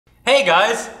Hey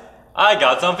guys, I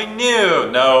got something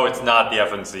new. No, it's not the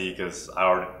FNC because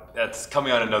that's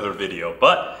coming on another video.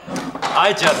 But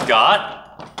I just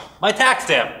got my tax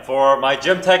stamp for my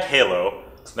Gemtech Halo.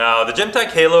 Now, the Gemtech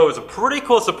Halo is a pretty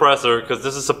cool suppressor because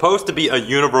this is supposed to be a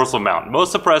universal mount.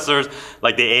 Most suppressors,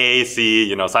 like the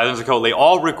AAC, silencer Colt, they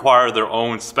all require their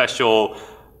own special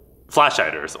flash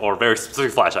hiders or very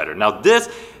specific flash hider. Now, the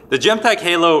Gemtech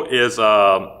Halo is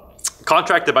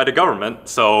contracted by the government,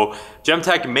 so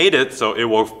Gemtech made it so it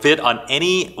will fit on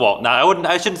any. Well, now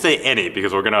I shouldn't say any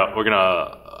because we're gonna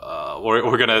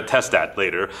test that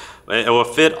later. It will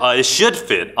fit. It should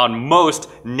fit on most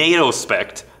NATO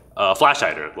spec flash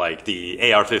hider, like the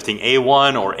AR15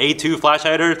 A1 or A2 flash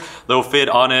hiders. They'll fit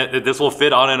on it. This will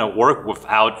fit on it and work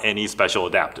without any special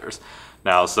adapters.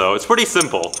 Now, so it's pretty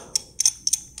simple.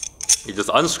 You just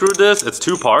unscrew this. It's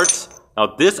two parts. Now,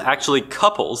 this actually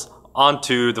couples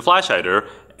onto the flash hider,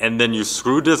 and then you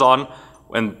screw this on,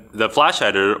 and the flash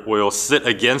hider will sit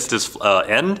against this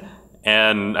end,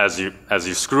 and as you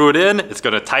screw it in, it's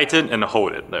going to tighten and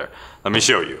hold it there. Let me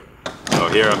show you. So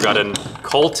here I've got a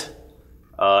Colt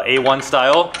A1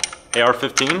 style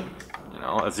AR15.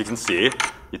 As you can see,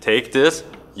 you take this,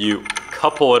 you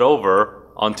couple it over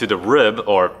onto the rib,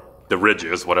 or the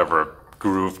ridges, whatever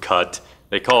groove cut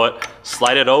they call it,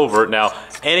 slide it over. Now,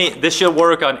 this should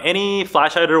work on any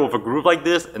flash hider with a groove like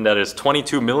this, and that is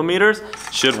 22 millimeters,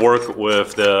 should work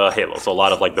with the Halo. So a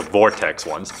lot of like the Vortex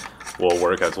ones will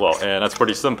work as well, and that's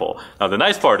pretty simple. Now, the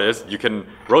nice part is you can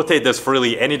rotate this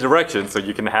freely any direction, so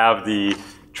you can have the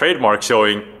trademark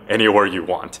showing anywhere you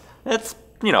want. It's,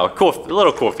 cool, a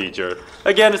little cool feature.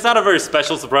 Again, it's not a very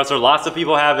special suppressor. Lots of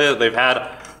people have it. They've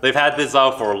had this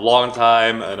out for a long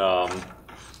time, and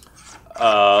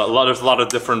there's a lot of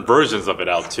different versions of it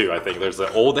out too. I think there's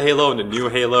the old Halo and the new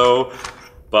Halo,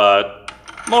 but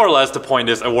more or less the point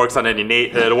is it works on any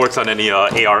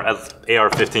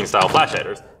AR15 style flash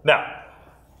hiders. Now,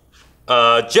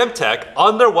 Gemtech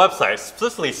on their website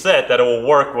explicitly said that it will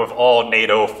work with all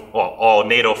NATO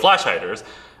flash hiders,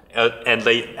 and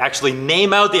they actually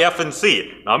name out the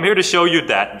FNC. Now, I'm here to show you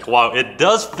that while it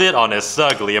does fit on it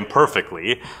snugly and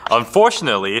perfectly,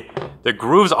 unfortunately the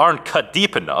grooves aren't cut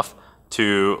deep enough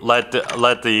to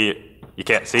you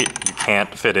can't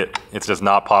fit it. It's just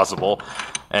not possible,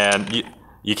 and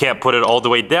you can't put it all the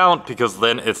way down because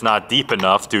then it's not deep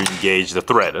enough to engage the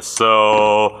thread.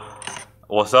 So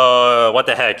what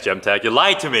the heck, Gemtech? You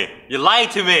lied to me. You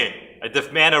lied to me. I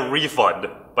demand a refund,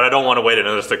 but I don't want to wait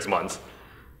another 6 months.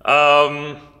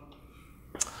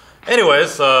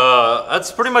 Anyways,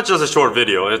 that's pretty much just a short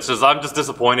video. It's just, I'm just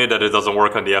disappointed that it doesn't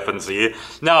work on the FNC.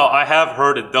 Now, I have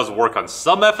heard it does work on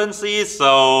some FNCs,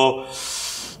 so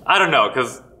I don't know,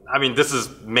 because, this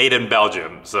is made in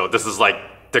Belgium, so this is like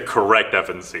the correct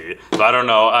FNC. So I don't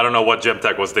know what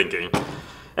Gemtech was thinking.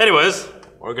 Anyways,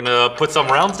 we're gonna put some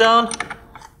rounds down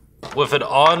with it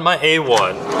on my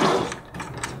A1.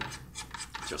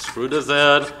 Just screw this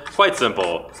in. Quite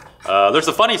simple. There's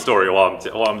a funny story while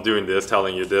I'm doing this,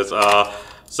 telling you this.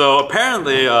 So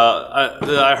apparently,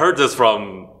 I heard this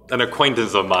from an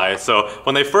acquaintance of mine. So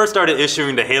when they first started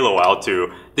issuing the Halo out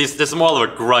to, this is more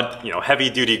of a grunt,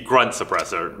 heavy-duty grunt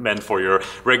suppressor meant for your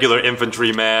regular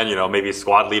infantryman, maybe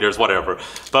squad leaders, whatever.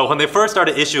 But when they first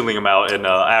started issuing them out in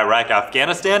Iraq,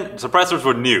 Afghanistan, suppressors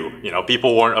were new.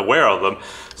 People weren't aware of them.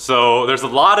 So there's a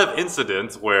lot of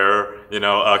incidents where,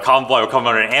 a convoy will come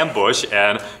under an ambush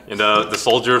and, the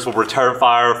soldiers will return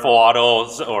fire, full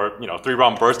autos, or,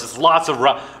 3-round bursts. There's lots of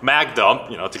mag dump,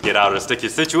 to get out of a sticky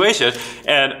situation.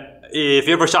 And if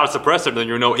you ever shot a suppressor, then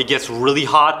it gets really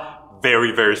hot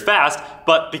very, very fast.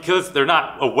 But because they're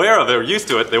not aware of it or used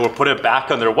to it, they will put it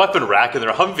back on their weapon rack in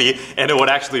their Humvee, and it would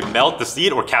actually melt the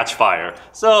seat or catch fire.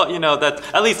 So,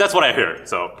 at least that's what I heard.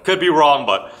 So, could be wrong,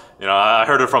 but, I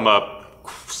heard it from a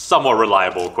somewhat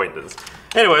reliable acquaintance.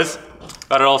 Anyways,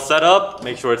 got it all set up.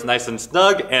 Make sure it's nice and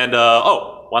snug. And,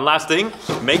 one last thing.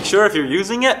 Make sure if you're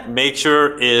using it, make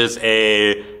sure it is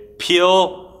a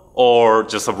peel or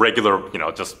just a regular,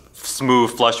 just smooth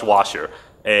flush washer.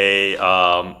 A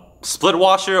split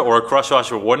washer or a crush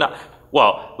washer would not.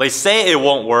 Well, they say it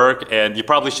won't work, and you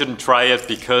probably shouldn't try it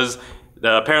because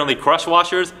apparently crush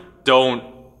washers don't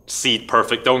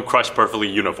crush perfectly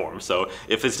uniform. So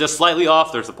if it's just slightly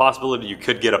off, there's a possibility you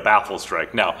could get a baffle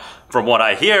strike. Now, from what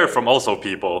I hear from also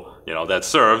people, that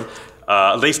served,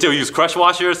 they still use crush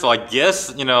washers. So I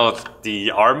guess,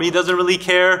 the army doesn't really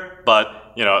care,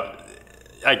 but,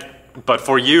 but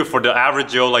for the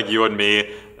average Joe like you and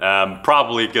me,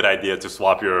 probably a good idea to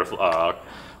swap your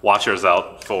washers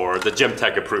out for the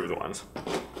Gemtech approved ones.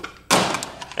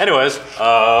 Anyways,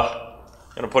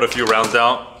 gonna put a few rounds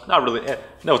down. Not really,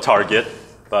 no target.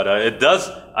 But it does,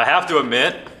 I have to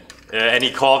admit,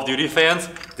 any Call of Duty fans,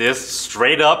 this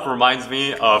straight up reminds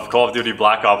me of Call of Duty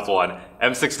Black Ops 1.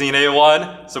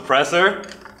 M16A1, suppressor.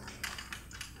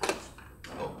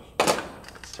 Oh,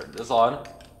 let's turn this on.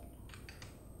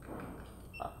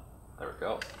 Ah, there we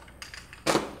go.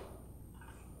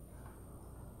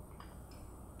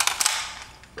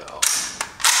 So.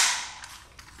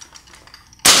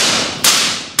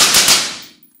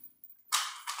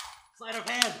 Sleight of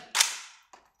hand.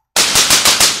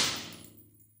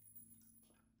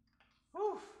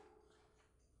 Whew.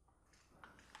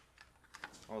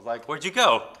 I was like, where'd you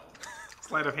go?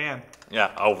 Sleight of hand.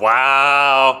 Yeah. Oh,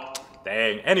 wow.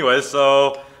 Dang. Anyways,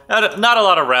 so not a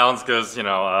lot of rounds because, you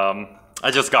know, I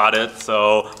just got it.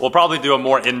 So we'll probably do a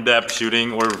more in-depth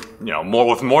shooting or, you know,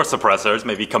 with more suppressors,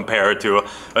 maybe compare it to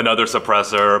another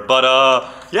suppressor. But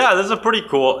yeah, this is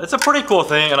it's a pretty cool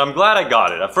thing, and I'm glad I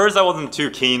got it. At first I wasn't too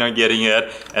keen on getting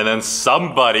it, and then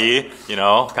somebody, you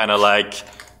know, kind of like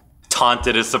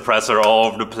taunted his suppressor all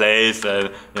over the place and,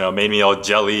 you know, made me all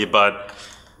jelly. But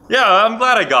yeah, I'm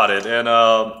glad I got it, and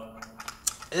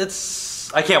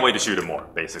I can't wait to shoot it more,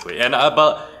 basically. And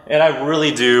I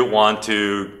really do want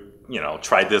to, you know,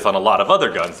 try this on a lot of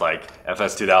other guns like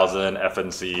FS2000,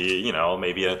 FNC, you know,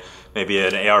 maybe an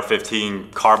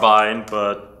AR15 carbine.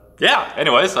 But yeah,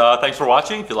 anyways, thanks for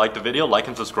watching. If you liked the video, like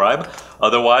and subscribe.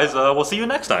 Otherwise, we'll see you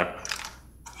next time.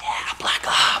 Yeah, Black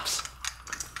Ops.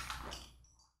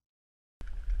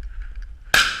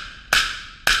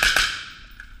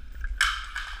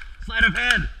 Sleight of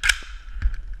hand.